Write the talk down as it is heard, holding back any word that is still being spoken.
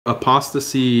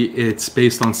Apostasy, it's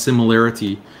based on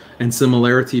similarity and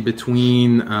similarity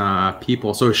between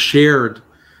people. So shared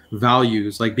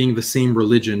values, like being the same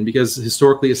religion, because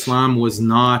historically Islam was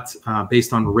not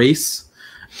based on race.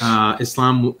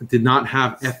 Islam did not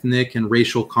have ethnic and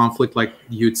racial conflict like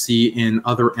you'd see in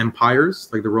other empires,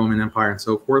 like the Roman Empire and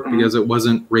so forth, because it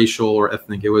wasn't racial or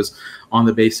ethnic. It was on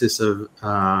the basis of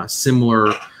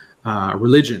similar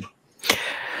religion.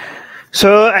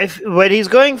 So what he's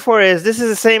going for is, this is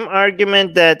the same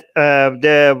argument that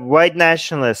the white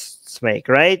nationalists make,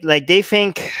 right? Like they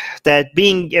think that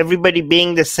everybody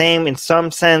being the same in some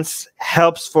sense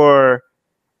helps for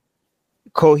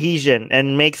cohesion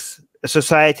and makes a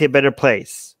society a better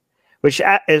place, which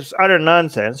is utter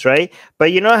nonsense, right?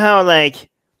 But you know how, like,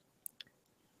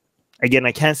 again,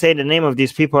 I can't say the name of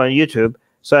these people on YouTube,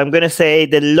 so I'm going to say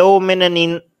the low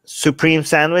melanin supreme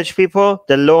sandwich people,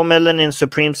 the low melanin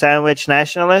supreme sandwich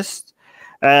nationalists,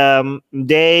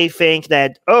 they think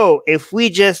that, oh, if we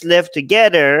just live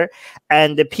together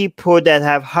and the people that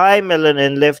have high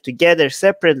melanin live together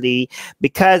separately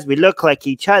because we look like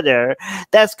each other,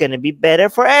 that's going to be better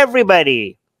for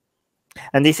everybody.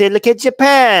 And they say, look at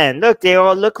Japan. Look, they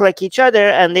all look like each other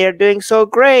and they're doing so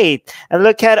great. And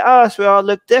look at us. We all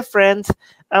look different.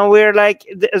 And we're like,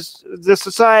 the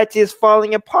society is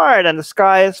falling apart and the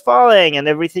sky is falling and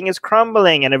everything is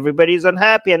crumbling and everybody's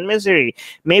unhappy and misery.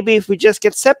 Maybe if we just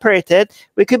get separated,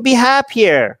 we could be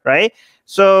happier, right?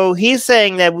 So he's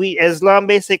saying that Islam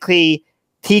basically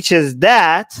teaches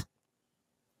that,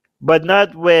 but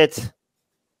not with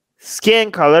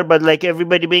skin color, but like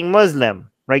everybody being Muslim.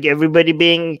 Like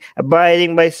everybody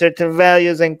abiding by certain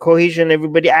values and cohesion,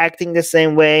 everybody acting the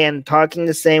same way and talking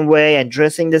the same way and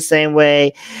dressing the same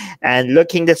way and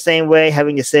looking the same way,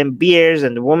 having the same beards,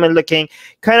 and the woman looking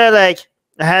kind of like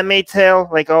a Handmaid's Tale,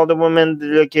 like all the women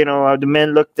look, you know, the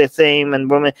men look the same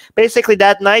and women. Basically,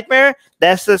 that nightmare,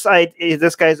 that's this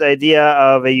guy's idea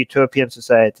of a utopian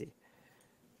society.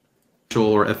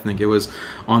 Or ethnic, it was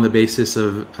on the basis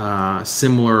of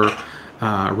similar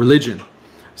religion.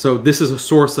 So this is a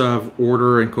source of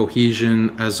order and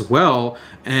cohesion as well.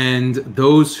 And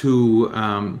those who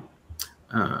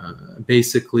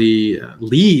basically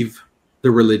leave the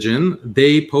religion,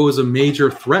 they pose a major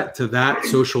threat to that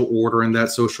social order and that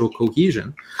social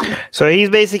cohesion. So he's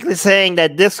basically saying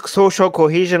that this social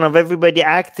cohesion of everybody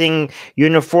acting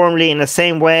uniformly in the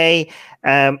same way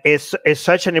is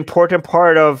such an important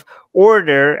part of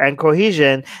order and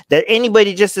cohesion that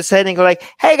anybody just deciding like,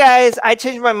 hey guys, I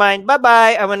changed my mind,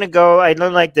 bye-bye, I'm gonna go, I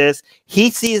don't like this. He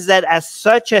sees that as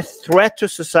such a threat to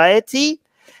society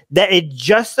that it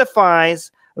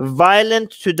justifies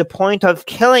violence to the point of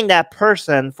killing that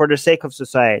person for the sake of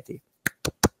society.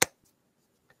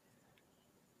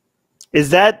 Is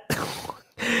that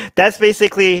that's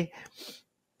basically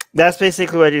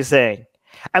what you're saying.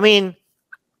 I mean,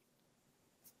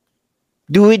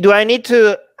 do I need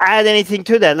to add anything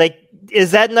to that? Like,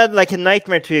 is that not like a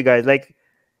nightmare to you guys? Like,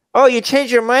 oh, you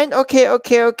changed your mind?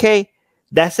 Okay.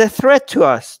 That's a threat to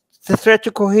us. It's a threat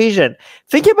to cohesion.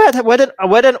 Think about what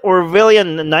an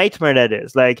Orwellian nightmare that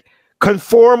is. Like,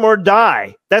 conform or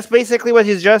die. That's basically what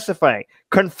he's justifying.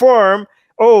 Conform.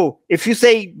 Oh, if you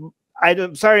say,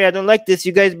 sorry, I don't like this,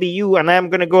 you guys be you, and I'm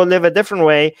going to go live a different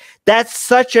way. That's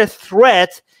such a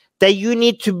threat that you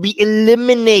need to be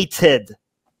eliminated.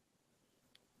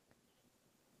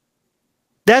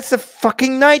 That's a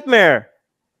fucking nightmare.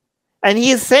 And he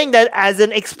is saying that as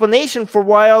an explanation for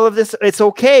why all of this,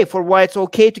 for why it's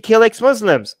okay to kill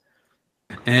ex-Muslims.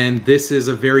 And this is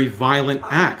a very violent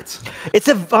act. It's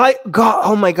God,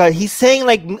 oh my God. He's saying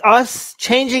like us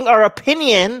changing our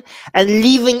opinion and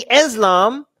leaving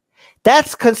Islam,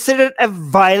 that's considered a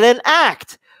violent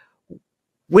act,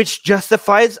 which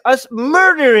justifies us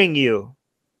murdering you.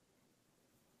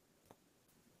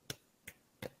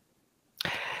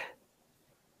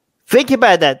 Think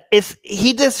about that.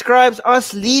 He describes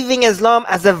us leaving Islam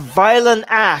as a violent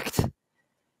act.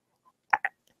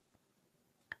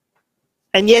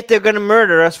 And yet they're going to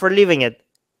murder us for leaving it.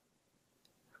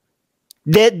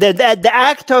 The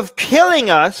act of killing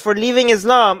us for leaving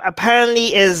Islam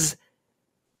apparently is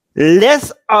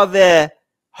less of a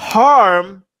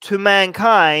harm to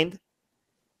mankind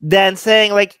than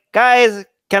saying like, guys,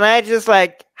 can I just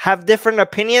like have different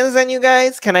opinions than you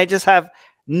guys? Can I just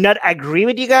not agree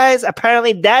with you guys?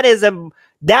 Apparently that is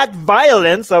that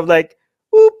violence of like,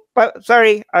 oop,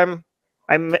 sorry, I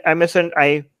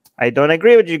don't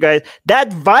agree with you guys.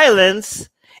 That violence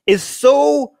is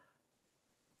so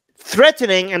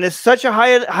threatening and is such a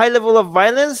high level of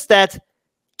violence that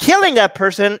killing that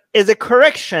person is a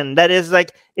correction. That is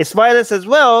like, it's violence as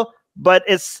well, but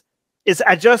it's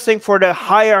adjusting for the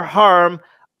higher harm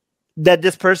that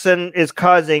this person is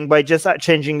causing by just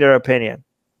changing their opinion.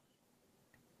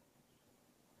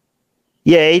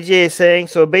 Yeah, AJ is saying,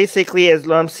 so basically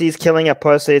Islam sees killing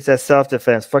apostates as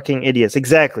self-defense. Fucking idiots.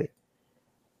 Exactly.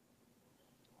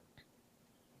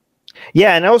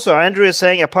 Yeah, and also Andrew is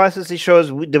saying apostasy shows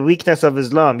the weakness of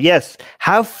Islam. Yes,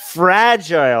 how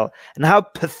fragile and how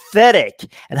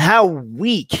pathetic and how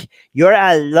weak your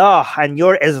Allah and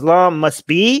your Islam must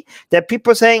be, that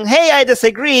people saying, hey, I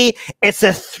disagree, it's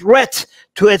a threat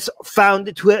to its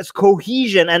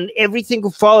cohesion, and everything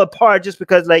will fall apart just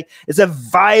because like it's a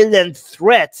violent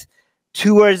threat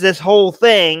towards this whole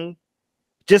thing,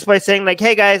 just by saying like,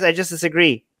 hey guys, I just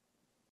disagree.